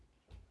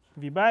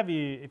If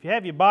you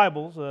have your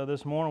Bibles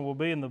this morning, we'll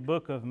be in the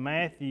book of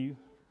Matthew,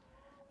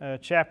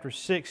 chapter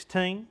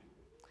 16.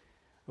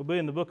 We'll be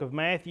in the book of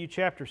Matthew,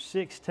 chapter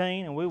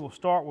 16, and we will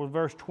start with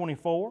verse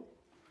 24.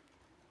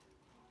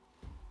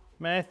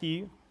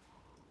 Matthew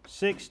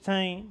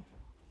 16,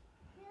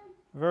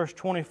 verse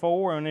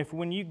 24. And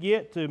when you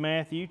get to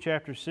Matthew,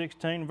 chapter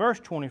 16,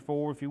 verse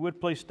 24, if you would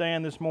please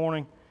stand this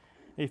morning,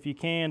 if you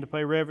can, to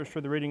pay reverence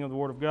for the reading of the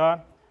Word of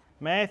God.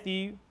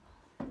 Matthew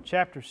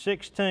chapter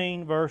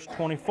 16, verse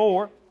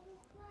 24.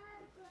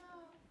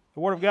 The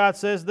Word of God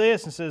says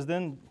this, and says,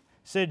 Then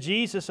said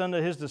Jesus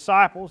unto His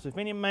disciples, If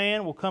any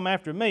man will come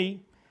after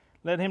me,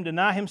 let him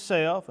deny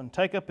himself, and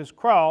take up his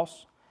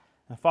cross,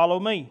 and follow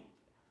me.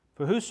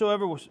 For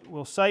whosoever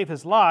will save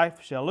his life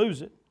shall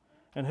lose it,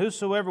 and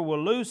whosoever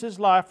will lose his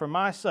life for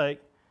my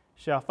sake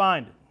shall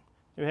find it.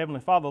 Dear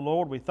Heavenly Father,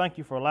 Lord, we thank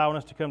You for allowing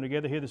us to come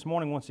together here this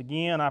morning once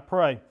again. I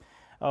pray,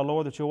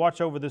 Lord, that You'll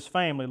watch over this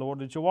family, Lord,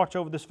 that You'll watch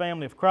over this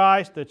family of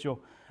Christ, that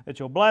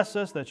You'll bless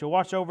us, that You'll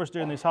watch over us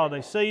during these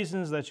holiday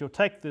seasons, that You'll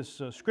take this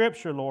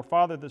Scripture, Lord,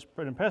 Father, that's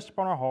impressed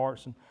upon our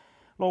hearts. And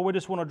Lord, we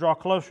just want to draw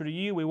closer to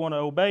You. We want to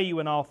obey You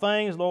in all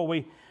things. Lord,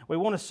 we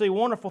want to see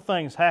wonderful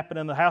things happen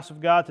in the house of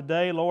God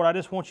today. Lord, I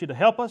just want You to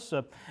help us,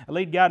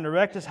 lead, guide, and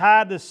direct us.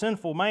 Hide this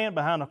sinful man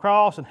behind the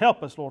cross and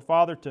help us, Lord,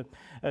 Father,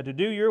 to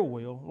do Your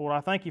will. Lord,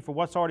 I thank You for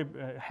what's already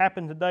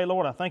happened today,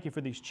 Lord. I thank You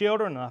for these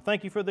children, and I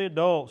thank You for the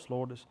adults,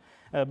 Lord,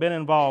 that's been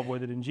involved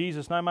with it. In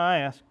Jesus' name I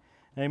ask,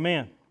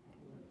 amen.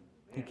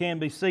 You can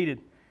be seated.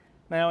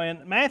 Now,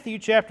 in Matthew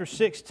chapter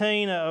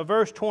 16,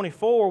 verse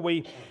 24,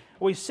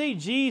 we see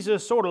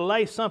Jesus sort of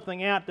lay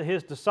something out to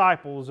His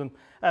disciples. And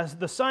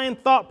the same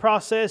thought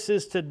process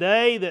is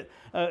today that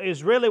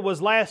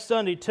was last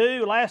Sunday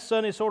too. Last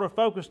Sunday sort of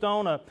focused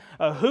on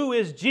who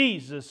is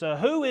Jesus?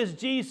 Who is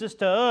Jesus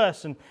to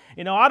us? And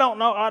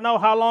I know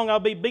how long I'll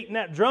be beating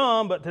that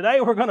drum, but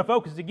today we're going to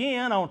focus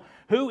again on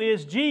who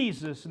is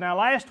Jesus. Now,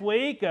 last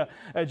week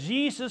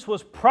Jesus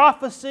was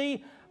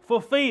prophecy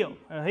fulfilled.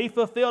 He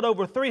fulfilled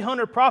over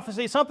 300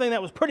 prophecies, something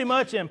that was pretty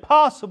much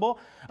impossible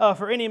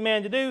for any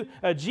man to do.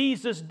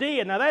 Jesus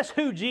did. Now that's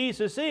who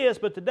Jesus is,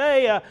 but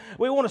today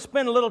we want to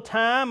spend a little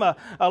time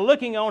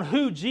looking on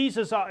who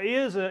Jesus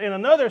is in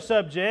another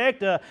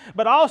subject,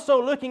 but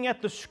also looking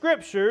at the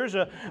Scriptures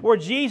where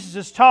Jesus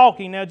is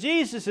talking. Now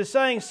Jesus is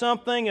saying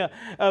something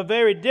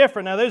very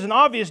different. Now there's an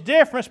obvious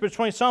difference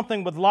between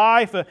something with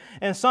life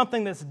and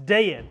something that's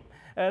dead.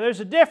 There's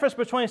a difference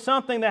between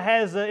something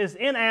that is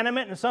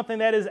inanimate and something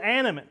that is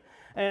animate.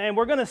 And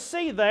we're going to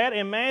see that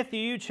in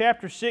Matthew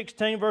chapter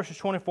 16, verses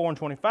 24 and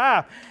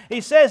 25. He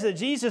says that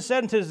Jesus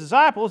said unto His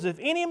disciples, If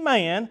any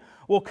man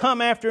will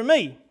come after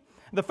me.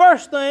 The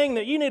first thing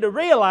that you need to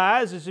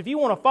realize is if you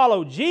want to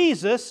follow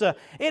Jesus,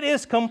 it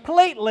is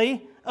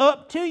completely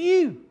up to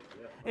you.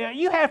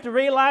 You have to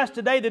realize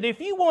today that if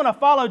you want to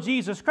follow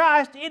Jesus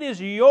Christ, it is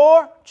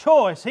your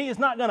choice. He is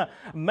not going to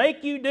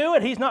make you do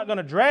it. He's not going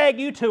to drag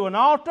you to an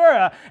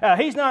altar.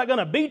 He's not going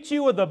to beat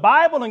you with the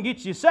Bible and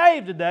get you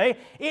saved today.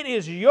 It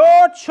is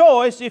your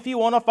choice if you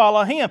want to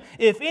follow Him.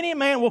 If any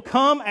man will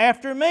come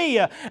after me.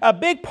 A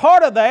big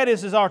part of that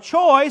is our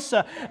choice,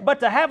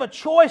 but to have a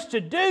choice to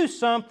do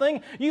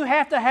something, you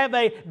have to have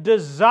a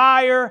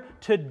desire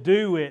to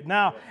do it.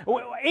 Now,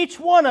 each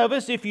one of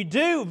us, if you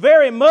do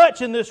very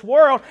much in this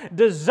world,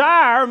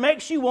 desire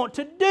makes you want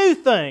to do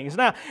things.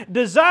 Now,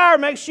 desire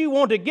makes you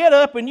want to get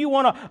up and you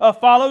want to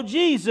follow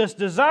Jesus.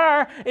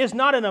 Desire is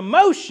not an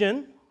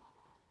emotion,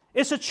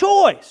 it's a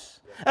choice.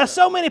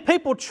 So many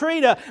people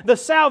treat the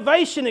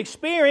salvation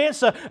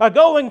experience,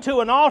 going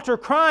to an altar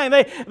crying,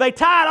 they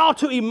tie it all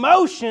to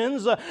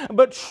emotions,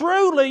 but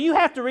truly you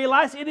have to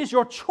realize it is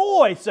your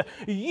choice.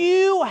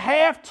 You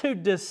have to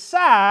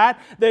decide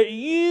that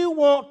you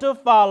want to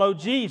follow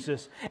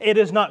Jesus. It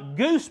is not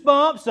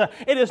goosebumps,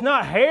 it is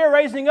not hair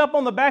raising up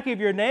on the back of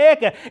your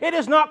neck, it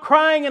is not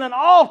crying in an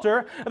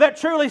altar that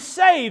truly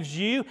saves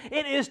you.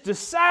 It is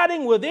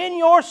deciding within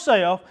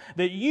yourself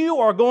that you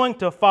are going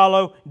to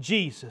follow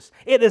Jesus.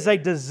 It is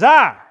a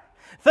desire.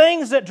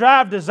 Things that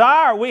drive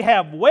desire. We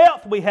have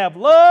wealth, we have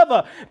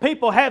love,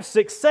 people have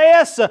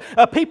success,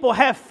 people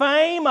have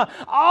fame.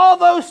 All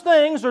those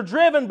things are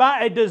driven by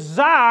a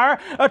desire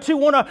to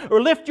want to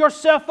lift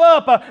yourself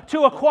up,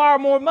 to acquire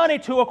more money,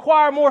 to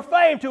acquire more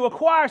fame, to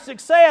acquire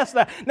success.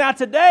 Now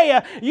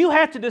today, you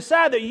have to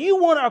decide that you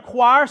want to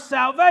acquire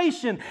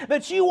salvation,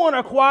 that you want to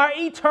acquire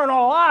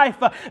eternal life,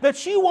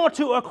 that you want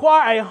to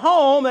acquire a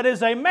home that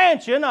is a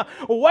mansion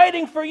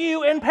waiting for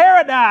you in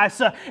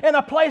paradise, in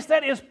a place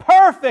that is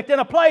perfect, in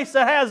a place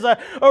that has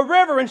a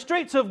river and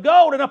streets of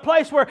gold, in a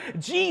place where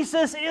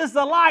Jesus is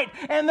the light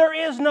and there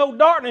is no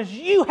darkness.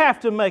 You have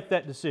to make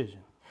that decision.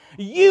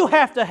 You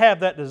have to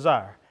have that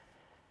desire.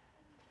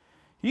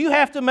 You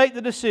have to make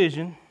the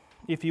decision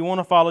if you want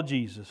to follow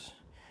Jesus.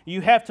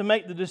 You have to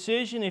make the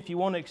decision if you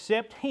want to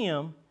accept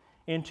Him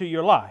into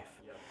your life.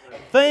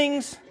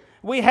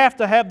 We have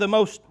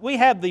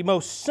the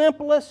most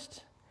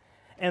simplest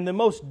and the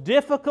most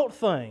difficult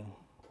thing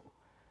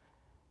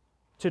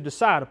to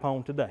decide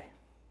upon today.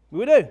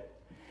 We do.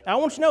 I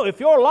want you to know, if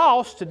you're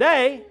lost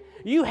today,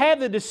 You have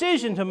the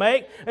decision to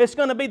make. It's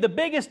going to be the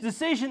biggest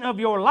decision of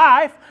your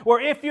life,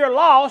 where if you're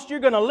lost, you're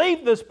going to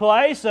leave this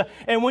place,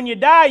 and when you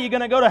die, you're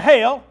going to go to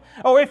hell.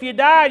 Or if you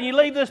die and you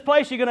leave this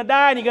place, you're going to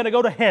die and you're going to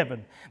go to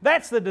heaven.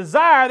 That's the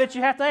desire that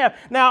you have to have.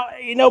 Now,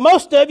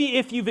 most of you,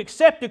 if you've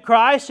accepted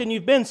Christ and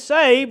you've been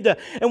saved,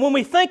 and when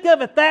we think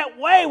of it that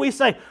way, we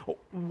say,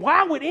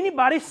 why would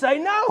anybody say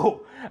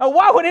no?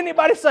 Why would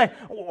anybody say,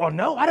 well,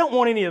 no, I don't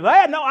want any of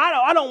that. No,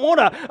 I don't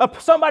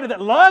want somebody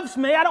that loves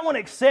me. I don't want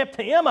to accept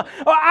Him. Or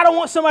I don't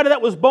want somebody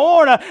that was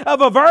born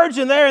of a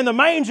virgin there in the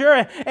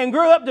manger and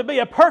grew up to be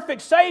a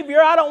perfect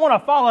Savior. I don't want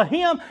to follow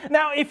Him.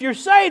 Now, if you're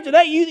saved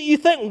today, you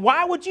think,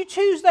 why would you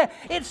choose that?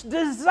 It's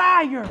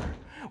desire.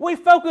 We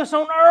focus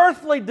on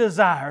earthly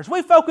desires.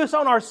 We focus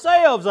on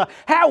ourselves,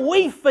 how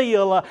we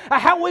feel,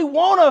 how we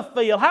want to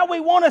feel, how we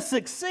want to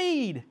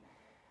succeed.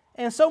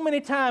 And so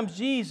many times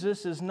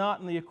Jesus is not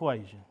in the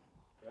equation.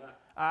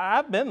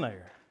 I've been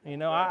there.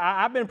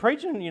 I've been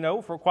preaching,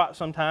 for quite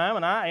some time,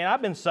 and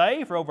I've been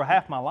saved for over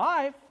half my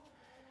life.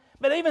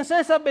 But even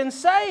since I've been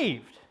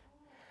saved,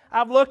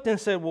 I've looked and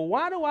said, well,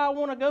 why do I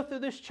want to go through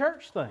this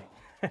church thing?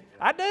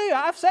 I do.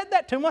 I've said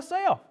that to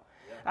myself.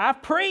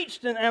 I've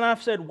preached and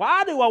I've said,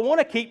 why do I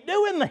want to keep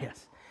doing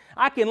this?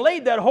 I can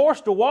lead that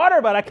horse to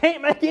water, but I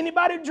can't make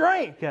anybody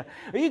drink.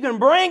 You can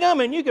bring them,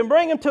 and you can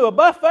bring them to a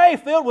buffet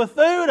filled with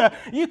food.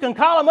 You can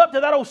call them up to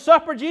that old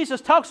supper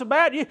Jesus talks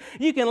about.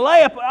 You can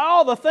lay up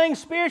all the things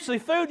spiritually,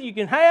 food you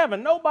can have,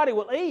 and nobody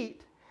will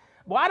eat.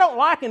 Well, I don't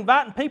like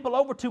inviting people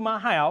over to my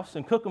house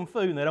and cook them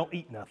food and they don't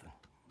eat nothing.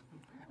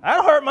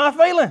 That'll hurt my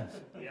feelings.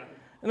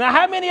 Now,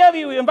 how many of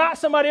you invite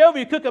somebody over,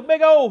 you cook a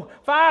big old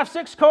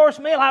 5-6 course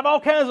meal, have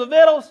all kinds of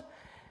victuals?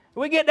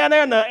 We get down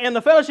there in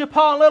the fellowship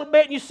hall a little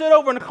bit, and you sit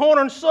over in the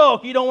corner and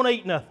sulk. You don't want to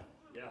eat nothing.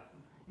 Yeah.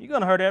 You're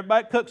going to hurt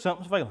everybody cook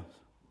something's feelings.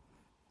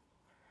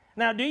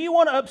 Now, do you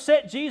want to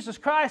upset Jesus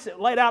Christ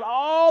that laid out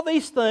all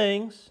these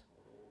things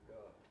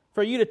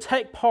for you to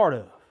take part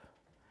of?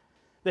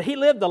 That He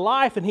lived the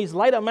life and He's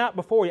laid them out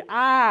before you.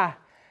 I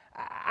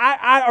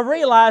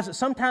realize that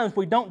sometimes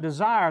we don't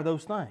desire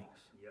those things.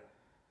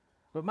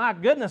 But my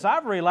goodness,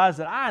 I've realized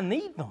that I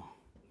need them.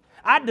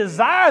 I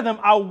desire them.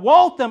 I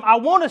want them. I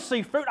want to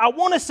see fruit. I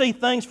want to see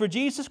things for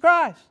Jesus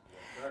Christ.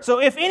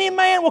 So if any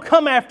man will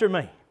come after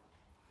me,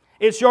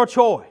 it's your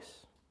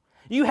choice.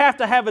 You have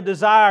to have a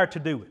desire to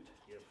do it.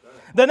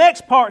 The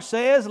next part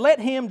says, let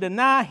him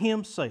deny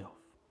himself.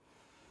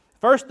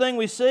 First thing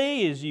we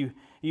see is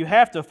you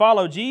have to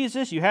follow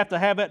Jesus. You have to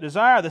have that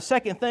desire. The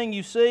second thing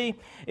you see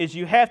is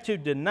you have to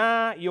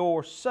deny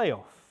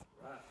yourself.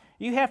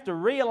 You have to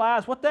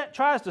realize what that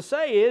tries to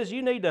say is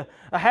you need to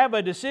have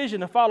a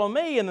decision to follow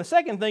me. And the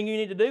second thing you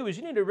need to do is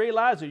you need to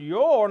realize that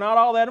you're not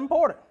all that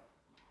important.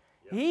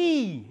 Yep.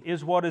 He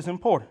is what is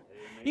important.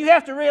 Amen. You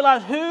have to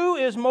realize who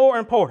is more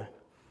important.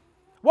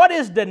 What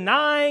is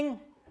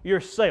denying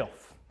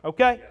yourself?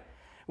 Okay? Yeah.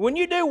 When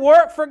you do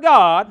work for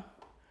God,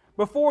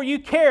 before you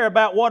care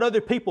about what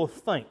other people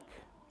think.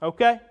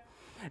 Okay?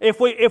 If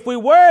we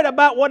worried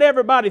about what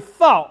everybody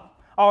thought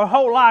our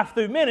whole life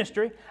through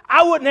ministry,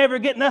 I would never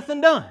get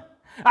nothing done.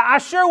 I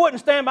sure wouldn't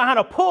stand behind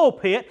a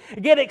pulpit,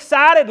 get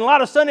excited, and a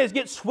lot of Sundays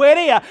get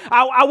sweaty.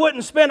 I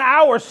wouldn't spend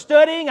hours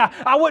studying.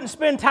 I wouldn't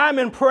spend time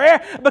in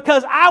prayer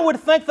because I would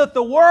think that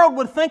the world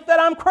would think that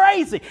I'm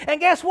crazy. And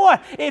guess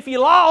what? If you're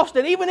lost,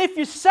 and even if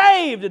you're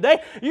saved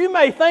today, you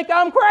may think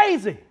I'm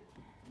crazy.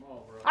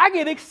 I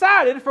get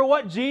excited for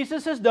what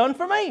Jesus has done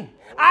for me.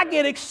 I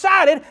get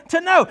excited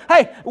to know,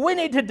 hey, we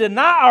need to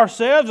deny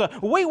ourselves.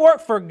 We work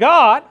for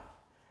God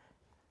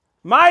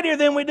mightier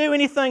than we do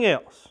anything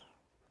else.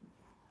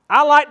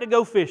 I like to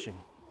go fishing.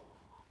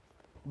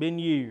 Been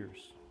years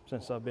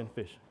since I've been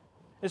fishing.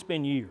 It's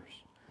been years.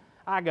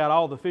 I got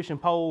all the fishing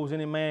poles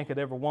any man could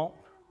ever want.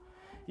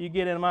 You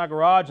get in my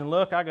garage and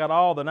look, I got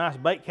all the nice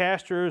bait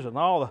casters and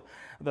all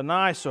the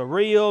nice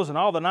reels and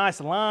all the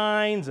nice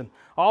lines and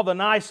all the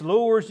nice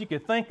lures you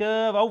could think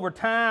of. Over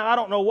time, I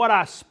don't know what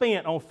I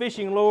spent on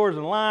fishing lures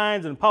and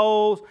lines and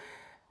poles,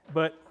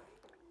 but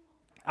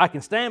I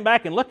can stand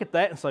back and look at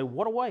that and say,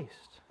 what a waste.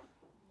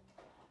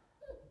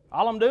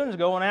 All I'm doing is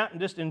going out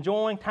and just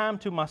enjoying time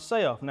to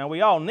myself. Now,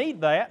 we all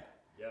need that.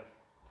 Yep.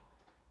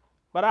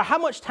 But how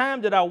much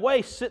time did I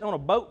waste sitting on a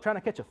boat trying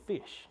to catch a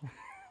fish?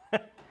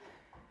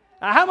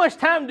 Now, how much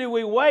time do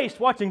we waste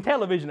watching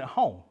television at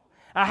home?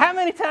 Now, how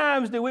many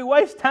times do we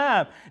waste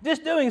time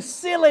just doing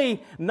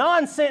silly,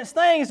 nonsense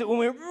things that when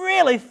we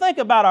really think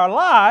about our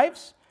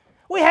lives,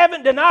 we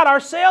haven't denied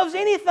ourselves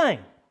anything?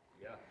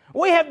 Yeah.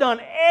 We have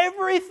done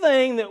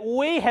everything that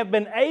we have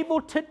been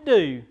able to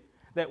do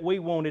that we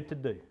wanted to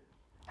do.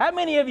 How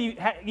many of you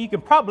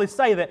can probably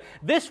say that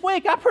this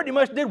week I pretty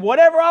much did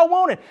whatever I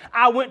wanted.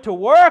 I went to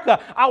work.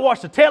 I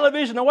watched the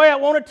television the way I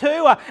wanted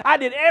to. I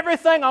did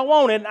everything I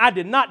wanted. I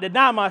did not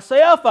deny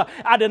myself.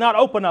 I did not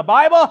open a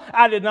Bible.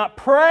 I did not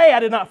pray. I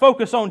did not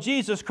focus on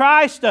Jesus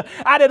Christ.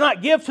 I did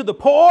not give to the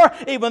poor,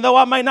 even though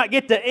I may not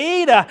get to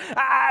eat.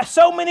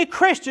 So many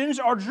Christians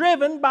are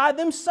driven by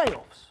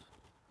themselves.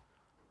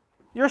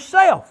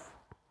 Yourself.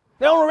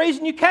 The only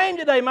reason you came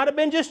today might have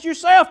been just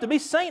yourself to be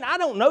seen. I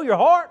don't know your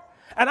heart.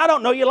 And I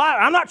don't know your life.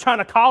 I'm not trying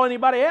to call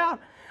anybody out.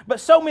 But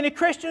so many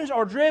Christians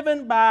are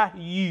driven by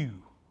you.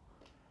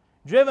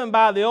 Driven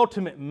by the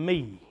ultimate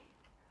me.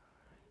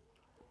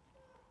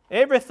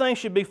 Everything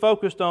should be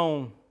focused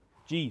on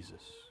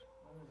Jesus.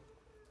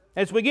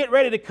 As we get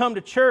ready to come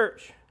to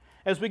church,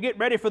 as we get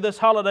ready for this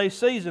holiday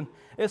season,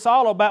 it's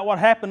all about what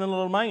happened in a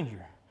little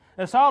manger.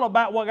 It's all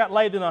about what got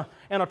laid in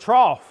a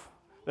trough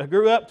that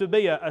grew up to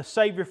be a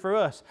Savior for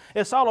us.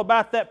 It's all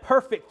about that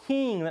perfect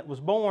King that was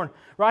born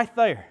right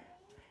there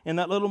in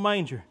that little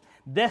manger,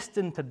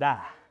 destined to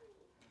die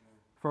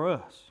for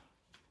us.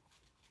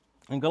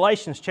 In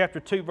Galatians chapter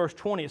 2, verse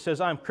 20, it says,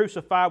 I am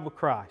crucified with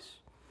Christ.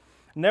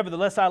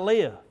 Nevertheless I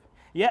live,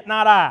 yet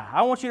not I.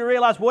 I want you to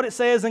realize what it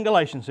says in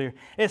Galatians here.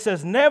 It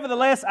says,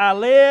 nevertheless I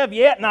live,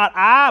 yet not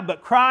I,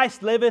 but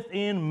Christ liveth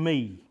in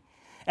me.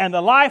 And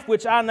the life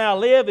which I now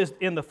live is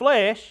in the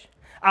flesh.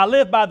 I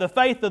live by the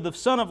faith of the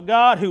Son of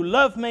God who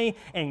loved me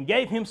and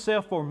gave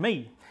Himself for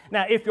me.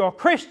 Now, if you're a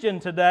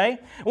Christian today,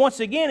 once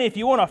again, if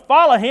you want to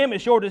follow Him,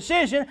 it's your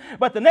decision.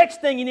 But the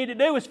next thing you need to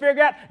do is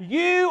figure out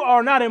you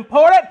are not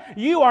important.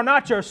 You are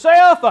not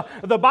yourself.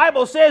 The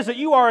Bible says that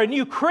you are a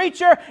new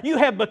creature. You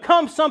have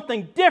become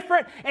something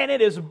different, and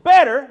it is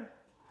better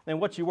than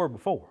what you were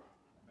before.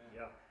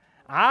 Yeah.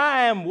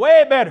 I am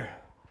way better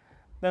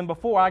than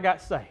before I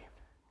got saved.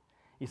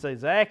 You say,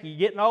 Zach, you're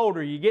getting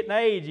older, you're getting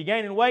age, you're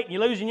gaining weight, and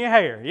you're losing your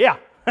hair. Yeah.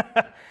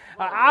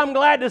 I'm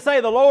glad to say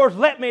the Lord's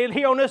let me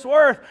here on this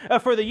earth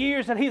for the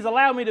years that He's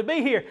allowed me to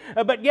be here.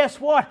 But guess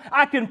what?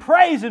 I can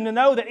praise Him to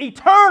know that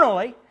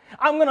eternally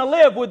I'm going to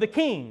live with the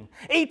King.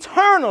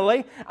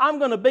 Eternally I'm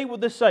going to be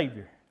with the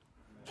Savior.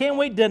 Can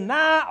we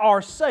deny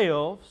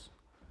ourselves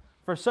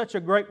for such a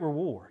great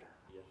reward?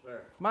 Yes,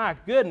 sir. My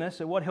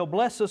goodness, at what He'll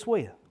bless us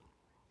with.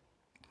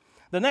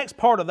 The next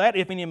part of that,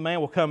 if any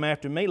man will come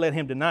after me, let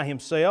him deny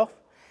himself.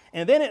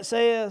 And then it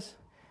says,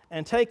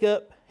 and take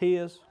up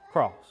his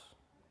cross.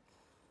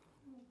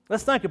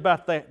 Let's think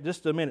about that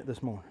just a minute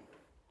this morning.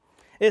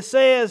 It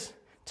says,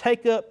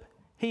 take up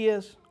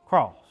his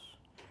cross.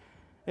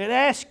 It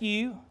asks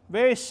you,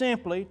 very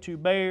simply, to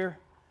bear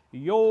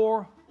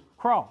your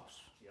cross.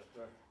 Yes,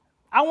 sir.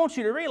 I want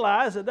you to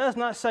realize it does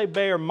not say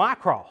bear my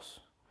cross.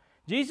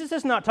 Jesus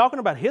is not talking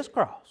about His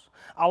cross.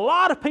 A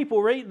lot of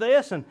people read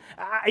this, and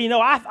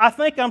I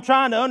think I'm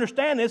trying to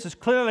understand this as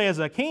clearly as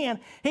I can.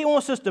 He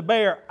wants us to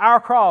bear our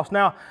cross.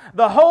 Now,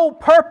 the whole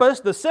purpose,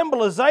 the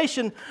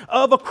symbolization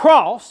of a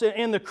cross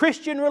in the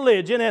Christian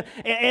religion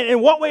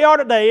and what we are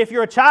today, if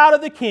you're a child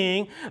of the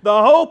King,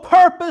 the whole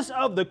purpose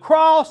of the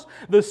cross,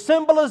 the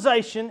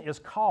symbolization is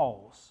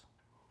cause.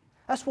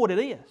 That's what it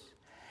is.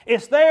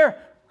 It's their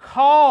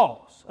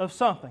cause of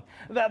something.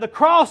 The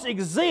cross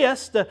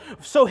exists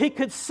so He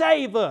could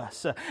save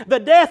us. The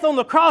death on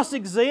the cross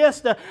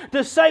exists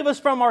to save us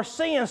from our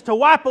sins, to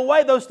wipe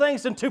away those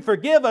things and to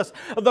forgive us.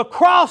 The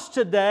cross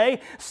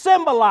today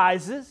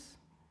symbolizes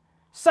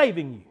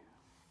saving you.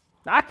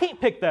 Now, I can't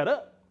pick that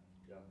up.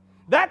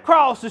 That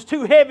cross is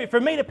too heavy for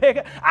me to pick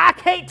up. I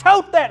can't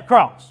tote that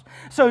cross.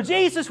 So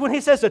Jesus, when He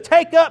says to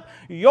take up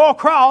your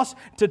cross,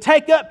 to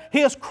take up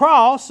His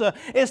cross,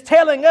 is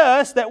telling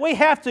us that we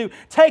have to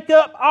take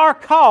up our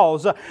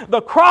cause.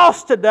 The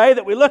cross today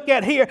that we look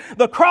at here,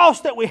 the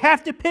cross that we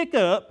have to pick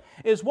up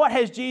is what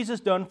has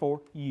Jesus done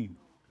for you.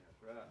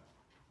 That's right.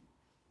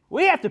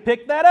 We have to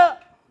pick that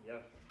up.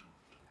 Yep.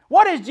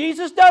 What has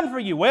Jesus done for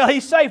you? Well, He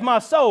saved my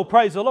soul,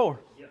 praise the Lord.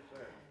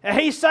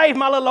 He saved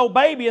my little old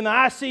baby in the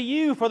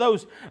ICU for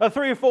those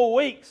 3 or 4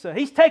 weeks.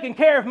 He's taken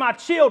care of my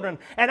children,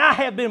 and I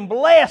have been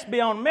blessed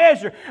beyond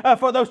measure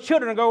for those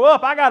children to grow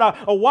up. I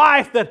got a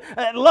wife that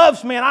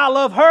loves me, and I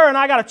love her, and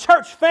I got a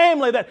church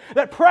family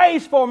that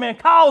prays for me and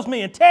calls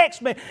me and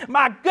texts me.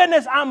 My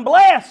goodness, I'm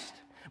blessed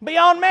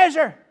beyond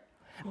measure.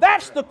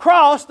 That's the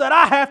cross that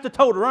I have to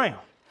tote around.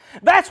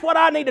 That's what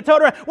I need to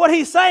tote around. What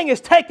He's saying is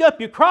take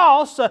up your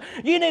cross.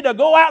 You need to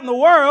go out in the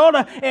world,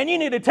 and you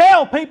need to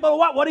tell people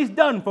what He's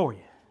done for you.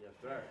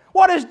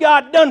 What has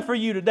God done for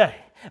you today?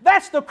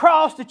 That's the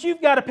cross that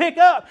you've got to pick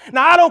up.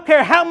 Now, I don't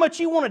care how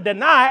much you want to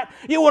deny it.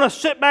 You want to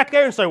sit back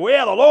there and say,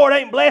 well, the Lord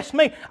ain't blessed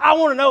me. I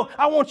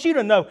want you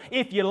to know,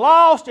 if you're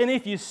lost and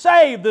if you're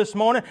saved this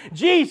morning,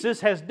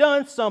 Jesus has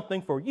done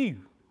something for you.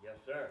 Yes,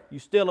 sir. You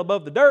still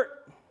above the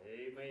dirt.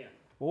 Amen.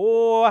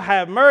 Oh,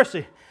 have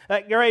mercy.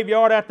 That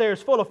graveyard out there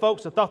is full of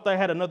folks that thought they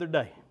had another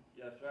day.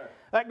 Yes, sir.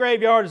 That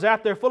graveyard is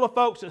out there full of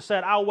folks that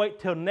said, I'll wait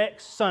till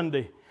next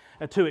Sunday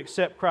to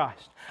accept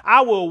Christ.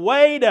 I will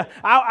wait.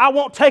 I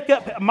won't take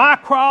up my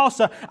cross.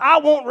 I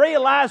won't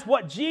realize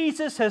what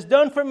Jesus has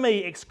done for me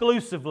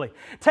exclusively.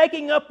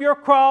 Taking up your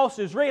cross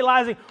is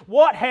realizing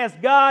what has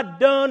God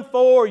done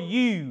for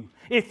you.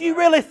 If you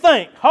really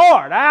think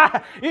hard,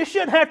 you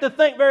shouldn't have to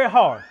think very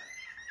hard.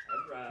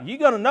 That's right. You're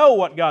going to know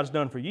what God's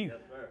done for you. Yes,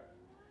 sir.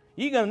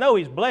 You're going to know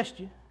He's blessed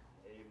you.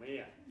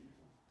 Amen.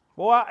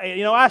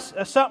 Boy,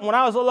 something when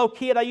I was a little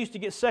kid, I used to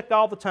get sick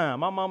all the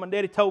time. My mom and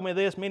daddy told me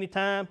this many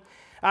times.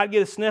 I'd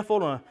get a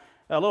sniffle and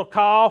a little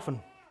cough,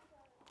 and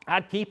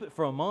I'd keep it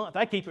for a month.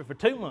 I'd keep it for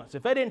 2 months.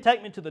 If they didn't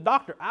take me to the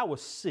doctor, I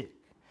was sick.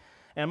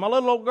 And my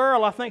little old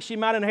girl, I think she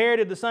might have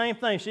inherited the same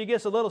thing. She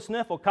gets a little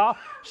sniffle cough.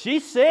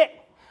 She's sick.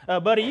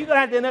 Buddy, you're going to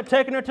have to end up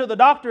taking her to the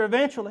doctor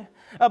eventually.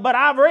 But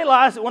I've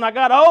realized that when I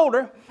got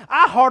older,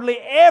 I hardly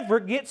ever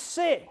get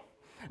sick.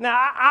 Now,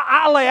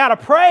 I lay out a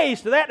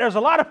praise to that. There's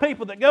a lot of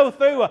people that go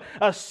through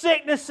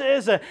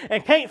sicknesses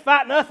and can't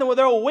fight nothing with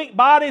their old weak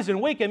bodies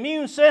and weak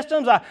immune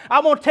systems. I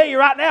want to tell you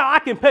right now, I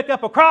can pick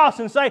up a cross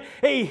and say,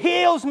 He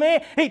heals me.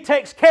 He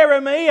takes care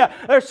of me.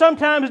 There's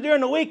sometimes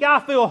during the week I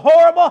feel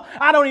horrible.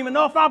 I don't even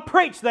know if I'll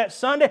preach that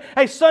Sunday.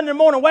 Hey, Sunday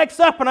morning wakes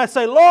up and I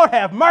say, Lord,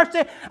 have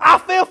mercy. I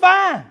feel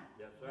fine.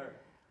 Yes, sir.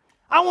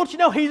 I want you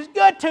to know He's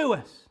good to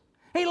us.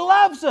 He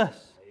loves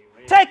us.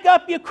 Amen. Take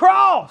up your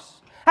cross.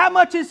 How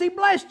much has He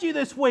blessed you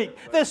this week,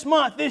 this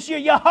month, this year,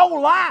 your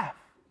whole life?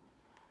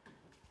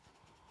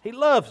 He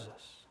loves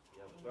us.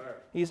 Yes, sir.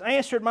 He's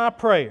answered my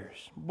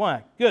prayers.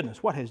 My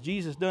goodness, what has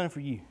Jesus done for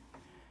you?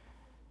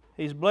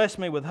 He's blessed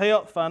me with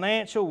health,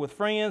 financial, with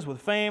friends,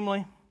 with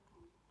family.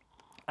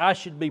 I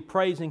should be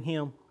praising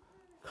Him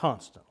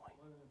constantly.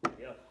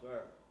 Yes,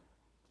 sir.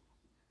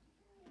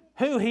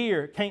 Who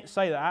here can't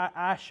say that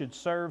I should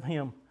serve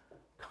Him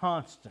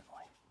constantly?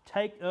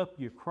 Take up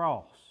your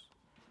cross.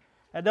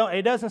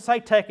 It doesn't say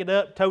take it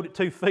up, tote it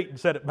 2 feet, and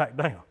set it back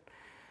down.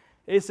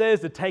 It says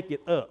to take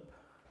it up.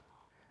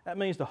 That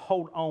means to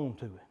hold on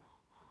to it.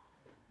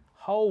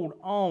 Hold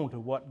on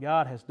to what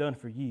God has done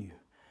for you.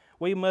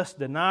 We must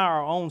deny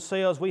our own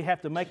selves. We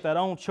have to make that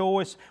own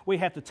choice. We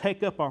have to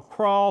take up our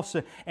cross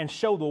and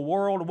show the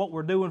world what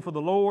we're doing for the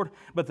Lord.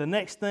 But the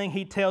next thing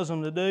He tells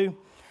them to do,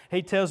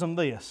 He tells them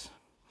this.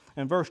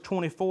 In verse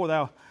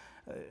 24,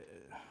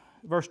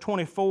 Verse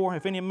 24,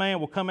 if any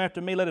man will come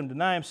after me, let him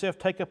deny himself,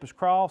 take up his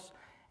cross.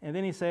 And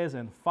then He says,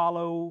 and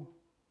follow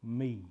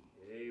me.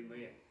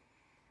 Amen.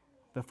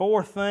 The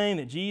fourth thing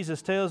that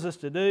Jesus tells us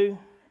to do,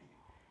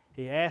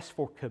 He asks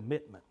for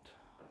commitment.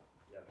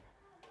 Yes.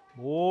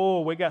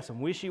 Oh, we got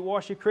some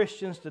wishy-washy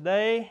Christians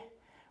today.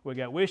 We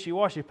got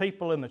wishy-washy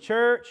people in the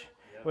church.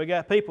 We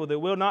got people that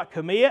will not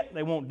commit.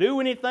 They won't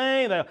do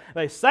anything.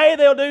 They say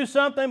they'll do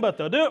something, but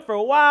they'll do it for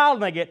a while,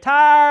 and they get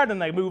tired,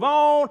 and they move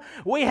on.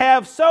 We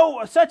have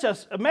such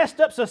a messed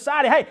up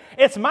society. Hey,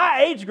 it's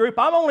my age group.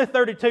 I'm only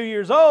 32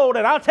 years old,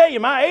 and I'll tell you,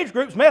 my age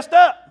group's messed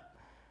up.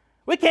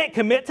 We can't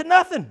commit to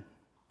nothing.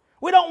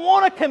 We don't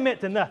want to commit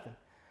to nothing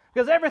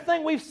because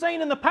everything we've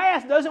seen in the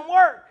past doesn't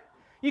work.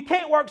 You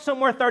can't work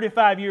somewhere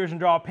 35 years and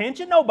draw a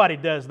pension. Nobody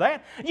does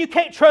that. You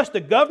can't trust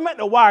the government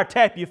to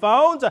wiretap your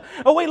phones.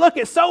 We look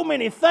at so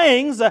many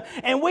things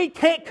and we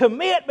can't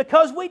commit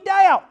because we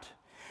doubt.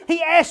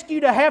 He asks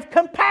you to have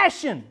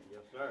compassion.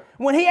 Yes, sir.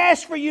 When He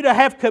asks for you to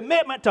have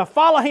commitment to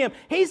follow Him,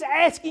 He's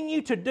asking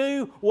you to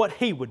do what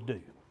He would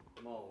do.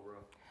 Come on, bro.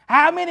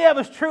 How many of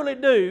us truly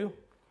do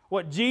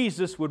what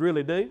Jesus would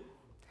really do?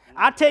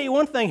 I tell you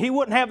one thing, He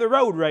wouldn't have the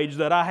road rage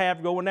that I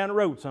have going down the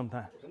road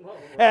sometimes.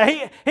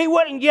 He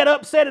wouldn't get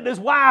upset at his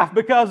wife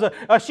because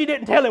she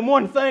didn't tell him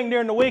one thing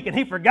during the week and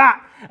he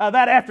forgot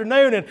that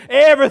afternoon and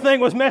everything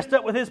was messed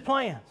up with his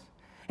plans.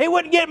 He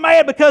wouldn't get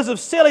mad because of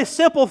silly,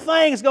 simple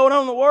things going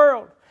on in the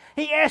world.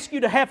 He asks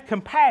you to have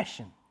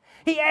compassion.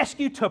 He asks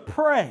you to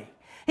pray.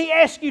 He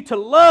asks you to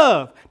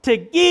love, to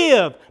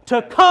give,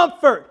 to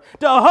comfort,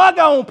 to hug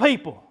on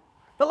people,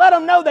 to let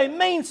them know they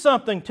mean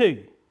something to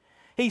you.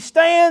 He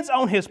stands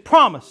on His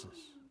promises,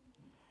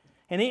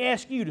 and He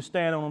asks you to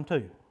stand on them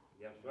too.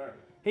 Yes, sir.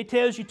 He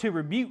tells you to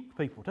rebuke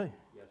people too.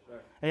 Yes,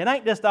 sir. It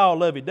ain't just all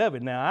lovey-dovey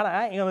now.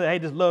 I ain't gonna, hey,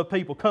 just love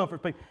people,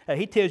 comfort people.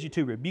 He tells you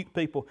to rebuke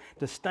people,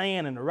 to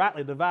stand and to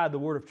rightly divide the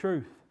word of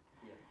truth.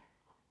 Yes.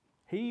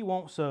 He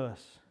wants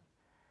us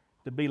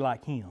to be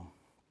like Him.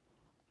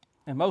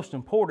 And most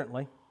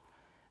importantly,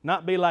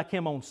 not be like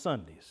Him on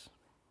Sundays.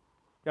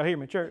 Y'all hear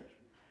me, church?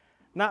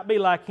 Not be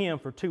like Him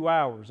for 2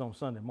 hours on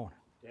Sunday morning.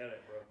 Tell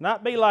it, bro.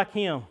 Not be like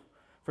Him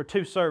for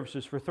 2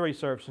 services, for 3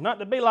 services. Not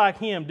to be like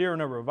Him during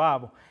a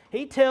revival.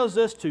 He tells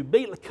us to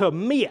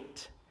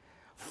commit.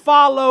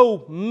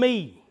 Follow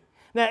me.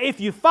 Now, if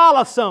you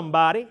follow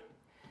somebody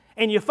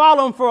and you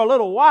follow them for a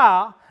little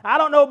while, I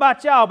don't know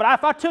about y'all, but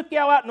if I took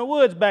y'all out in the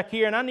woods back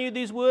here and I knew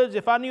these woods,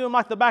 if I knew them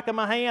like the back of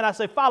my hand, I'd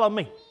say, follow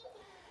me.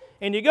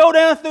 And you go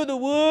down through the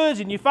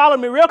woods and you follow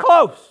me real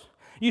close.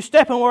 You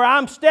stepping where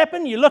I'm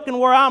stepping, you're looking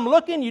where I'm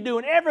looking, you're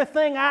doing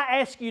everything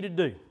I ask you to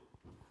do.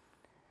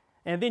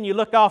 And then you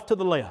look off to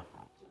the left.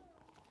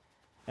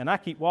 And I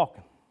keep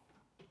walking.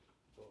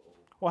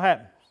 What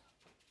happens?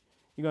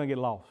 You're going to get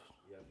lost.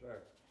 Yes, sir.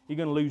 You're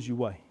going to lose your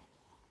way.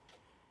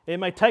 It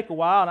may take a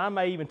while, and I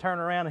may even turn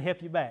around and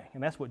help you back.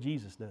 And that's what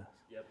Jesus does.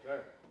 Yes, sir.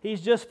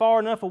 He's just far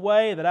enough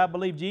away that I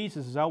believe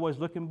Jesus is always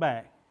looking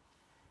back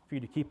for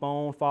you to keep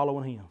on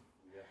following Him.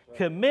 Yes, sir.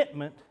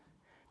 Commitment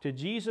to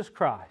Jesus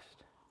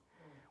Christ.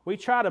 We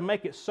try to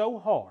make it so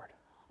hard.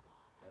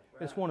 That's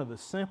right. It's one of the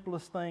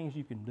simplest things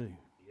you can do.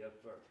 Yes,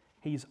 sir.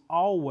 He's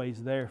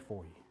always there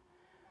for you.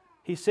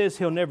 He says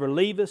He'll never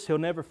leave us. He'll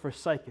never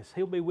forsake us.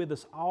 He'll be with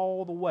us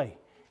all the way,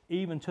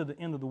 even to the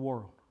end of the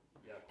world.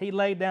 Yes. He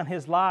laid down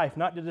His life,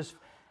 not to just...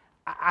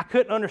 I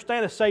couldn't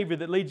understand a Savior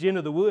that leads you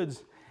into the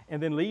woods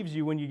and then leaves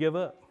you when you give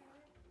up.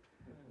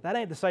 That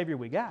ain't the Savior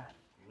we got.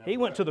 He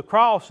went to the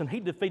cross and He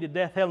defeated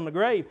death, hell, and the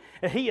grave.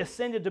 And He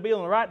ascended to be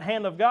on the right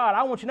hand of God.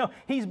 I want you to know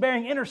He's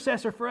bearing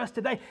intercessor for us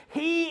today.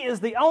 He is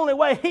the only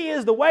way. He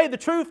is the way, the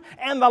truth,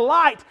 and the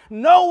light.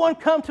 No one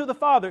comes to the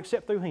Father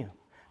except through Him.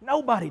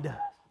 Nobody does.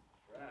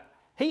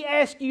 He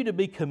asks you to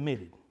be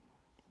committed.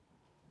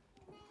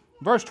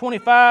 Verse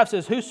 25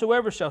 says,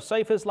 whosoever shall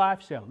save his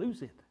life shall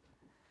lose it.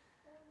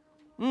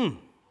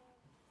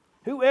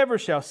 Whoever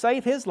shall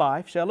save his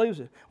life shall lose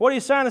it. What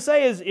he's trying to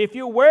say is, if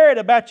you're worried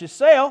about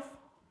yourself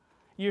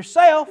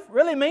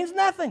really means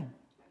nothing.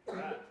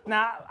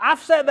 Now,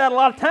 I've said that a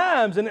lot of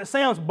times, and it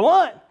sounds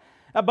blunt,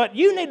 but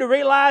you need to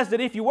realize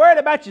that if you're worried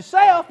about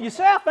yourself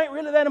ain't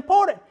really that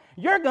important.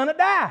 You're going to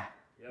die.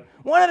 Yep.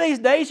 One of these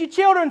days, your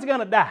children's going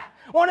to die.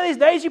 One of these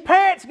days, your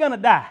parents are going to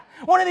die.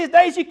 One of these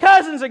days, your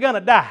cousins are going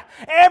to die.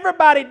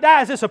 Everybody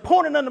dies. It's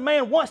appointed unto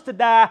man once to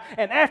die,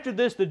 and after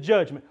this, the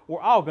judgment.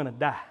 We're all going to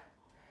die.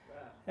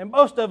 And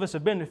most of us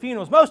have been to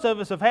funerals. Most of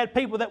us have had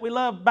people that we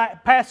love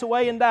pass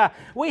away and die.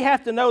 We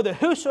have to know that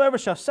whosoever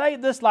shall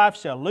save this life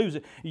shall lose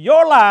it.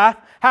 Your life,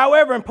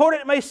 however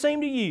important it may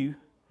seem to you,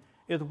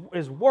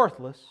 is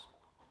worthless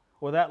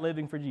without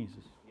living for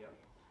Jesus. Yep.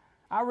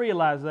 I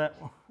realized that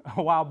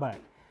a while back.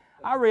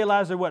 I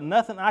realized there wasn't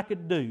nothing I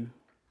could do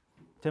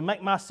to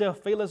make myself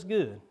feel as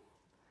good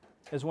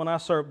as when I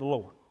served the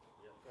Lord.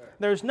 Yes,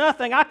 there's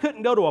nothing. I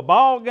couldn't go to a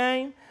ball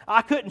game.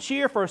 I couldn't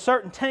cheer for a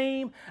certain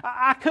team.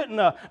 I couldn't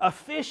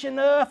fish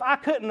enough. I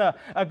couldn't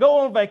go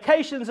on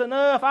vacations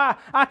enough.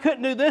 I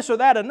couldn't do this or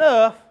that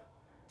enough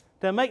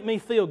to make me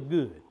feel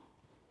good.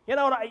 You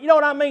know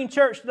what I mean,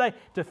 church, today?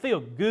 To feel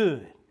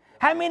good.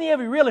 How many of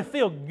you really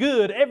feel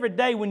good every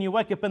day when you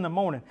wake up in the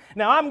morning?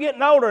 Now, I'm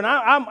getting older, and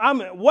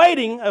I'm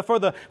waiting for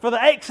the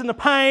aches and the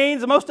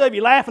pains. Most of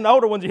you laughing, the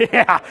older ones,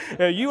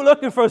 yeah, you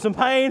looking for some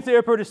pains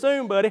here pretty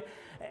soon, buddy.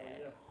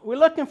 We're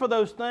looking for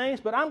those things,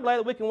 but I'm glad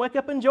that we can wake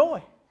up in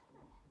joy.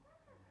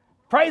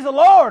 Praise the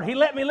Lord, He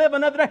let me live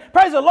another day.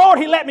 Praise the Lord,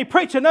 He let me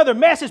preach another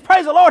message.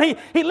 Praise the Lord,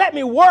 He let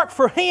me work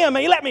for Him.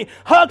 He let me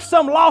hug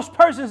some lost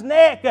person's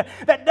neck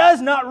that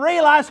does not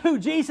realize who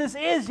Jesus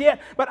is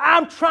yet, but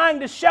I'm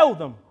trying to show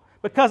them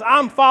because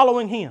I'm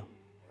following Him.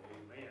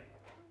 Amen.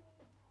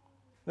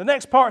 The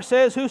next part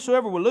says,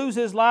 whosoever will lose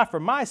his life for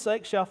my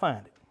sake shall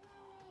find it.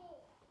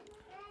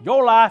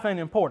 Your life ain't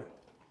important.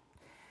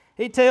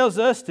 He tells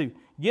us to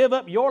give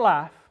up your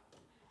life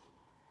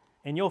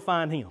and you'll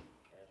find Him.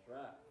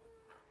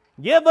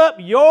 Give up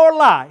your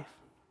life.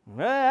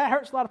 Well, that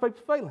hurts a lot of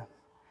people's feelings.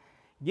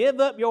 Give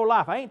up your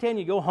life. I ain't telling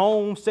you go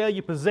home, sell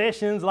your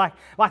possessions like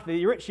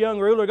the rich young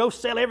ruler. Go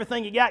sell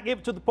everything you got, give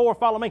it to the poor,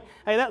 follow me.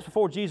 Hey, that's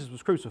before Jesus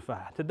was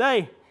crucified.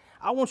 Today,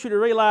 I want you to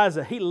realize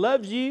that He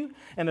loves you,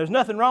 and there's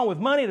nothing wrong with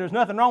money. There's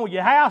nothing wrong with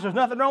your house. There's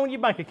nothing wrong with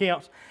your bank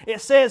accounts.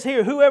 It says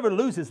here, whoever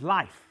loses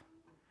life.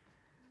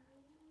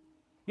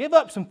 Give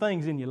up some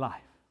things in your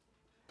life.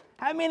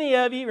 How many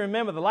of you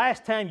remember the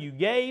last time you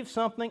gave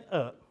something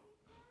up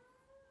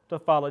to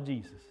follow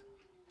Jesus?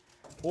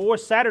 Boy,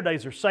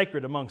 Saturdays are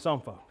sacred among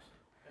some folks.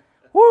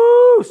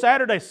 Woo!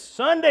 Saturdays,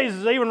 Sundays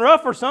is even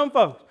rough for some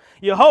folks.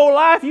 Your whole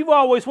life you've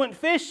always went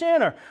fishing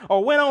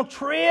or went on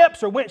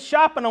trips or went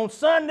shopping on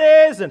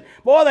Sundays, and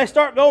boy, they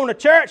start going to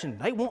church and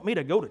they want me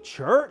to go to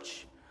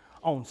church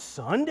on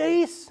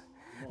Sundays?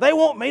 They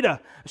want me to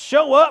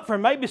show up for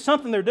maybe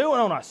something they're doing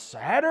on a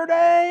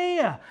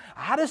Saturday.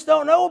 I just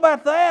don't know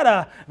about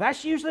that.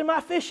 That's usually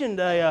my fishing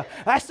day.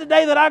 That's the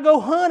day that I go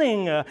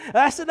hunting.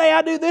 That's the day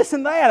I do this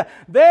and that.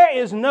 There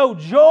is no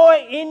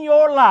joy in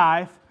your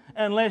life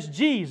unless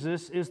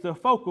Jesus is the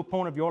focal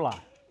point of your life.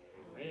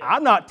 Amen.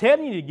 I'm not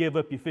telling you to give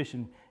up your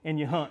fishing and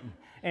your hunting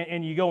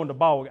and you go into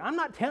ball. I'm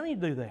not telling you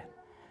to do that.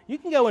 You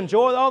can go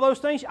enjoy all those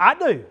things. I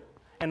do,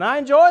 and I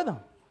enjoy them.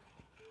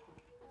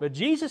 But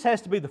Jesus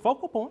has to be the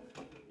focal point.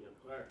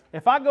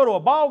 If I go to a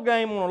ball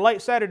game on a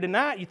late Saturday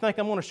night, you think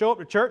I'm going to show up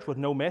to church with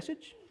no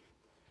message?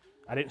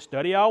 I didn't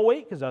study all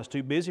week because I was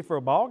too busy for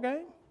a ball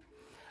game.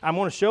 I'm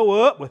going to show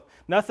up with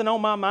nothing on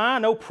my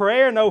mind, no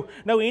prayer, no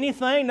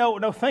anything,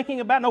 no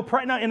thinking about, no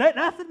prayer,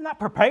 nothing, not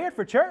prepared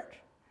for church.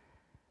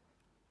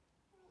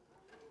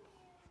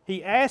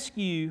 He asks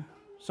you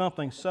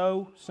something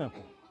so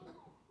simple.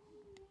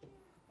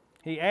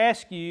 He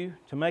asks you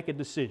to make a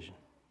decision.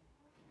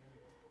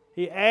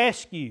 He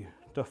asks you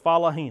to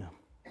follow Him,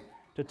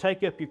 to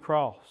take up your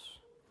cross.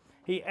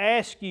 He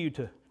asks you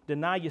to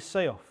deny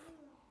yourself,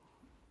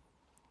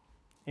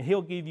 and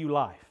He'll give you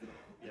life.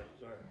 Yes,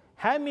 sir.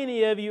 How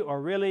many of you are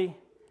really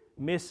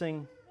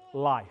missing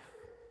life?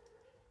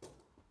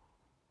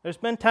 There's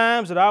been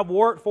times that I've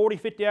worked 40,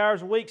 50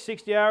 hours a week,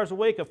 60 hours a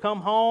week. I've come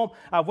home.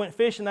 I went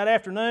fishing that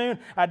afternoon.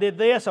 I did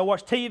this. I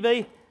watched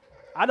TV.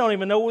 I don't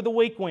even know where the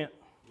week went.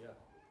 Yeah.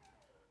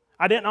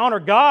 I didn't honor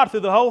God through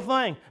the whole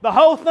thing. The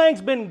whole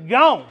thing's been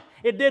gone.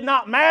 It did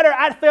not matter.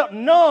 I felt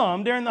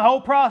numb during the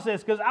whole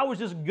process because I was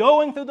just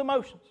going through the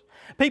motions.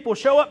 People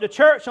show up to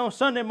church on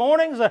Sunday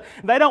mornings.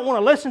 They don't want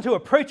to listen to a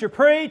preacher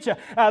preach. They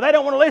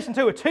don't want to listen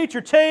to a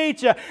teacher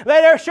teach.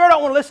 They sure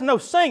don't want to listen to no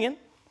singing.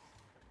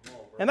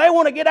 And they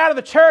want to get out of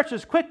the church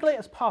as quickly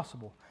as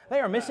possible. They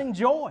are missing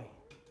joy.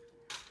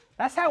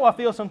 That's how I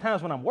feel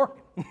sometimes when I'm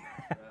working.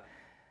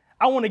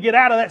 I want to get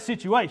out of that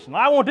situation.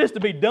 I want this to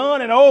be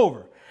done and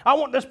over. I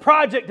want this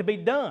project to be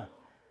done.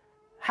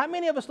 How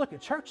many of us look at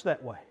church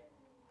that way?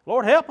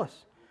 Lord help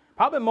us.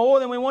 Probably more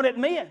than we want to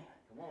admit.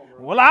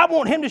 Well, I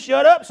want him to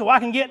shut up so I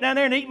can get down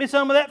there and eat me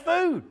some of that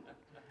food.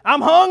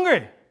 I'm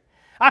hungry.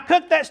 I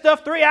cooked that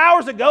stuff 3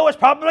 hours ago. It's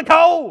probably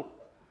cold.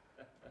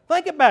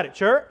 Think about it,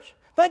 church.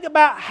 Think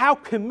about how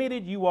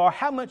committed you are,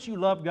 how much you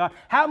love God,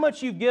 how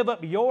much you give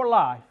up your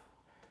life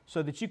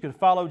so that you can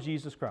follow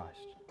Jesus Christ.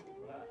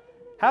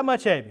 How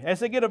much have you? As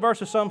they get a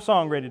verse of some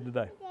song ready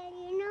today. Daddy,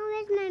 you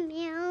know where's my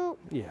milk?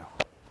 Yeah.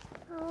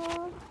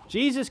 Oh.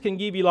 Jesus can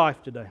give you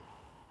life today.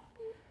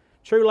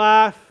 True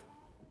life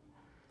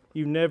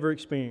you've never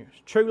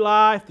experienced. True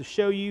life to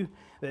show you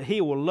that He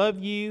will love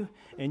you,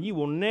 and you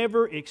will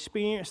never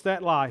experience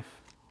that life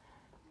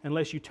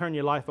unless you turn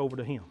your life over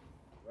to Him.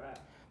 Right.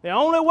 The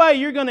only way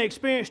you're going to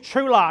experience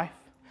true life,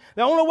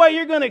 the only way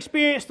you're going to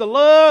experience the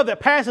love that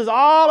passes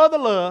all other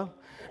love,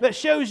 that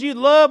shows you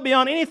love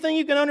beyond anything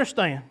you can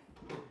understand,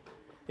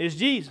 is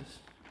Jesus.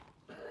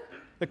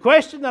 The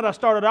question that I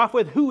started off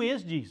with, who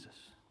is Jesus?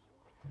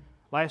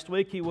 Last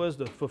week He was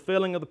the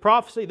fulfilling of the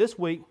prophecy. This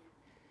week,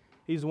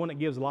 He's the one that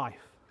gives life.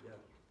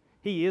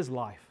 He is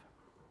life.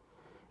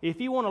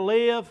 If you want to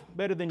live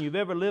better than you've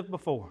ever lived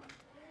before,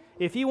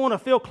 if you want to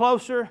feel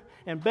closer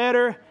and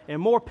better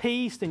and more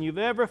peace than you've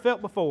ever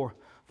felt before,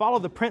 follow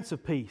the Prince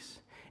of Peace.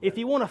 If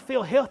you want to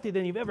feel healthy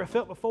than you've ever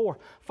felt before,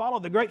 follow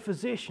the great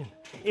physician.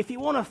 If you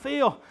want to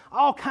feel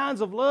all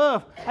kinds of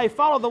love, hey,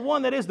 follow the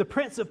one that is the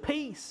Prince of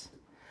Peace.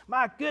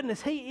 My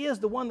goodness, He is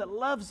the one that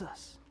loves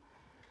us.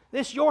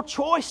 This is your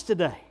choice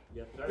today.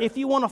 Yes, sir. If you want to